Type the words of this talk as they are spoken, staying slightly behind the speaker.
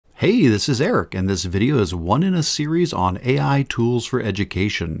Hey, this is Eric, and this video is one in a series on AI tools for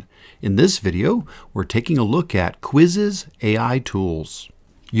education. In this video, we're taking a look at Quizizz AI tools.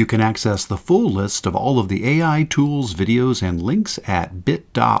 You can access the full list of all of the AI tools, videos, and links at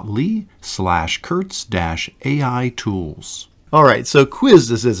bit.ly/Kurtz-AI tools. All right, so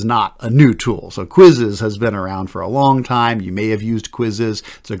Quizizz is not a new tool. So Quizizz has been around for a long time. You may have used Quizizz.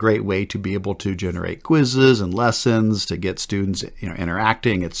 It's a great way to be able to generate quizzes and lessons to get students,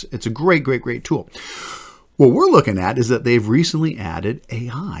 interacting. It's a great tool. What we're looking at is that they've recently added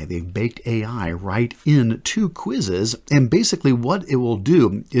AI. They've baked AI right into Quizizz, and basically what it will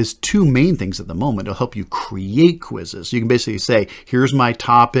do is two main things at the moment. It'll help you create quizzes. So you can basically say, here's my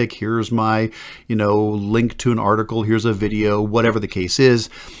topic, here's my, link to an article, here's a video, whatever the case is,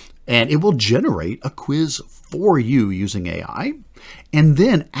 and it will generate a quiz for you using AI. And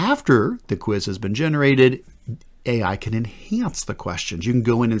then after the quiz has been generated, AI can enhance the questions. You can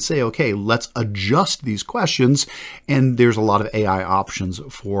go in and say, okay, let's adjust these questions. And there's a lot of AI options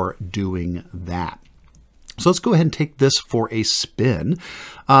for doing that. So let's go ahead and take this for a spin.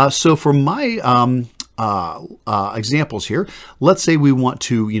 So for my examples here, let's say we want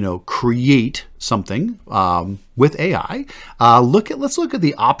to, create something with AI. Let's look at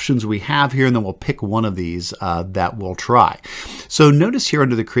the options we have here, and then we'll pick one of these that we'll try. So notice here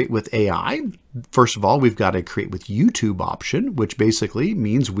under the Create with AI, first of all, we've got a Create with YouTube option, which basically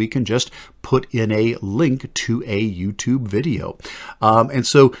means we can just put in a link to a YouTube video. And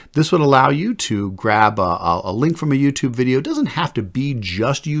so this would allow you to grab a link from a YouTube video. It doesn't have to be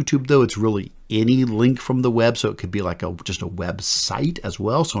just YouTube, though. It's really any link from the web. So it could be like just a website as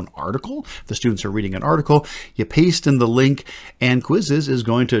well. So an article, if the students are reading an article, you paste in the link, and Quizizz is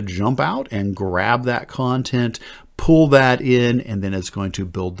going to jump out and grab that content, pull that in, and then it's going to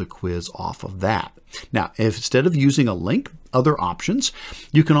build the quiz off of that. Now, if instead of using a link, other options,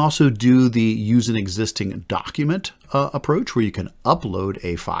 you can also do the use an existing document approach, where you can upload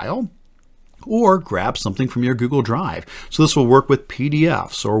a file or grab something from your Google Drive. So this will work with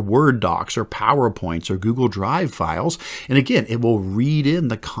PDFs or Word docs or PowerPoints or Google Drive files. And again, it will read in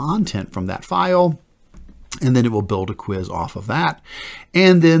the content from that file, and then it will build a quiz off of that.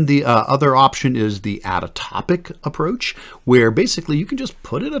 And then the other option is the add a topic approach, where basically you can just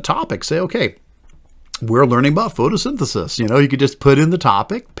put in a topic, say, okay, we're learning about photosynthesis. You could just put in the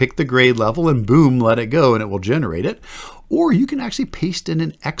topic, pick the grade level, and boom, let it go, and it will generate it. Or you can actually paste in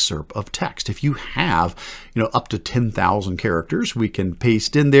an excerpt of text. If you have, up to 10,000 characters, we can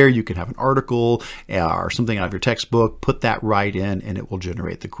paste in there. You can have an article or something out of your textbook, put that right in, and it will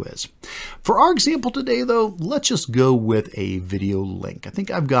generate the quiz. For our example today, though, let's just go with a video link. I think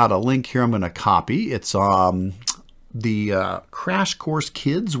I've got a link here I'm going to copy. It's the Crash Course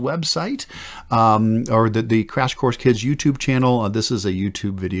Kids website, or the Crash Course Kids YouTube channel. This is a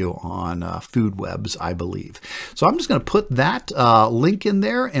YouTube video on food webs, I believe. So I'm just going to put that link in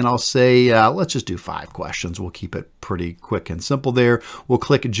there, and I'll say, let's just do 5 questions. We'll keep it pretty quick and simple there. We'll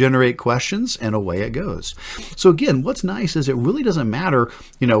click Generate Questions, and away it goes. So again, what's nice is it really doesn't matter,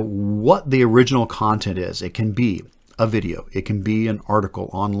 what the original content is. It can be a video, it can be an article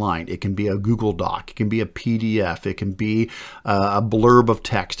online, it can be a Google Doc, it can be a PDF, it can be a blurb of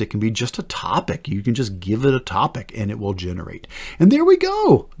text, it can be just a topic. You can just give it a topic and it will generate. And there we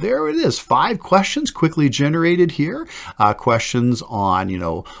go. There it is. 5 questions quickly generated here. Questions on,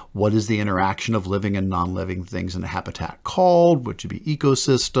 what is the interaction of living and non-living things in a habitat called? What should be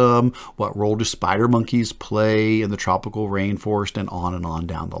ecosystem? What role do spider monkeys play in the tropical rainforest? And on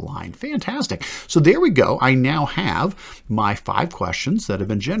down the line. Fantastic. So there we go. I now have my 5 questions that have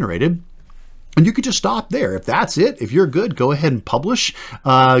been generated. And you could just stop there. If that's it, if you're good, go ahead and publish.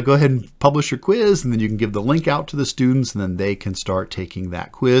 Go ahead and publish your quiz, and then you can give the link out to the students, and then they can start taking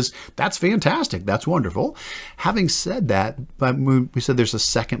that quiz. That's fantastic. That's wonderful. Having said that, we said there's a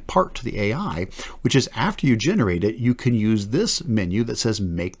second part to the AI, which is after you generate it, you can use this menu that says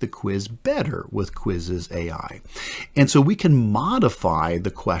Make the Quiz Better with Quizizz AI. And so we can modify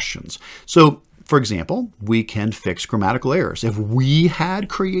the questions. So for example, we can fix grammatical errors. If we had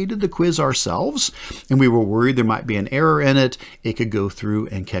created the quiz ourselves and we were worried there might be an error in it, it could go through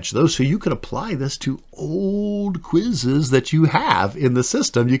and catch those. So you could apply this to old quizzes that you have in the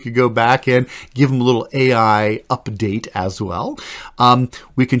system. You could go back and give them a little AI update as well.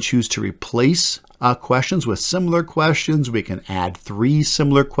 We can choose to replace questions with similar questions. We can add 3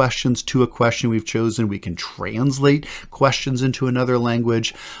 similar questions to a question we've chosen. We can translate questions into another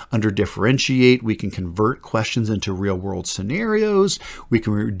language. Under differentiate, we can convert questions into real-world scenarios. We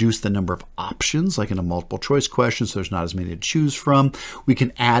can reduce the number of options, like in a multiple choice question, so there's not as many to choose from. We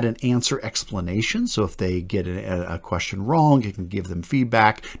can add an answer explanation, so if they get a question wrong, it can give them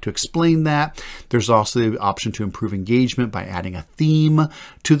feedback to explain that. There's also the option to improve engagement by adding a theme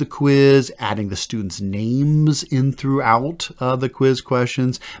to the quiz, adding the students' names in throughout the quiz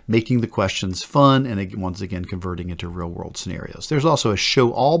questions, making the questions fun, and once again, converting into real-world scenarios. There's also a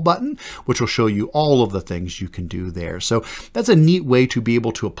show all button, which will show you all of the things you can do there. So that's a neat way to be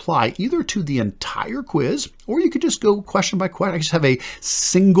able to apply either to the entire quiz, or you could just go question by question. I just have a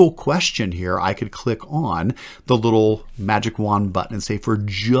single question here. I could click on the little magic wand button and say, for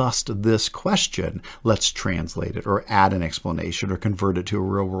just this question, let's translate it, or add an explanation, or convert it to a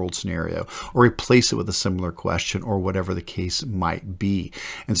real-world scenario, or replace it with a similar question, or whatever the case might be.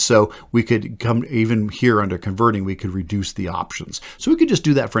 And so we could come, even here under converting, we could reduce the options. So we could just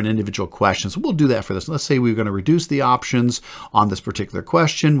do that for an individual question. So we'll do that for this. Let's say we're going to reduce the options on this particular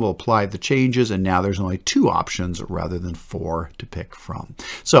question. We'll apply the changes, and now there's only 2 options rather than 4 to pick from.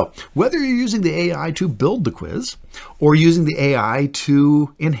 So whether you're using the AI to build the quiz, or using the AI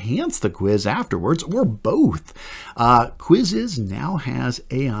to enhance the quiz afterwards, or both, Quizizz now has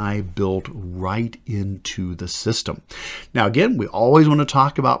AI built right into the system. Now, again, we always want to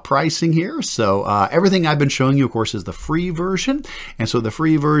talk about pricing here. So everything I've been showing you, of course, is the free version. And so the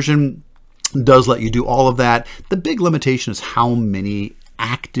free version does let you do all of that. The big limitation is how many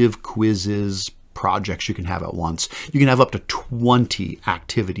active quizzes projects you can have at once. You can have up to 20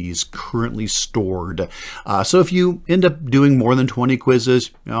 activities currently stored. So if you end up doing more than 20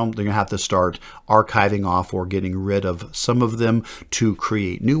 quizzes, they're going to have to start archiving off or getting rid of some of them to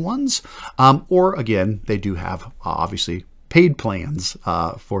create new ones. Or again, they do have obviously paid plans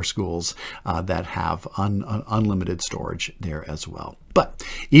for schools that have unlimited storage there as well. But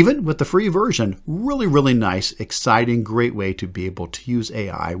even with the free version, really, really nice, exciting, great way to be able to use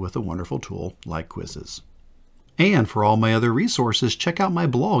AI with a wonderful tool like Quizizz. And for all my other resources, check out my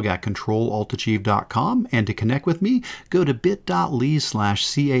blog at ControlAltAchieve.com. And to connect with me, go to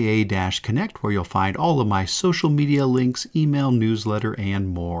bit.ly/CAA-connect, where you'll find all of my social media links, email, newsletter, and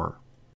more.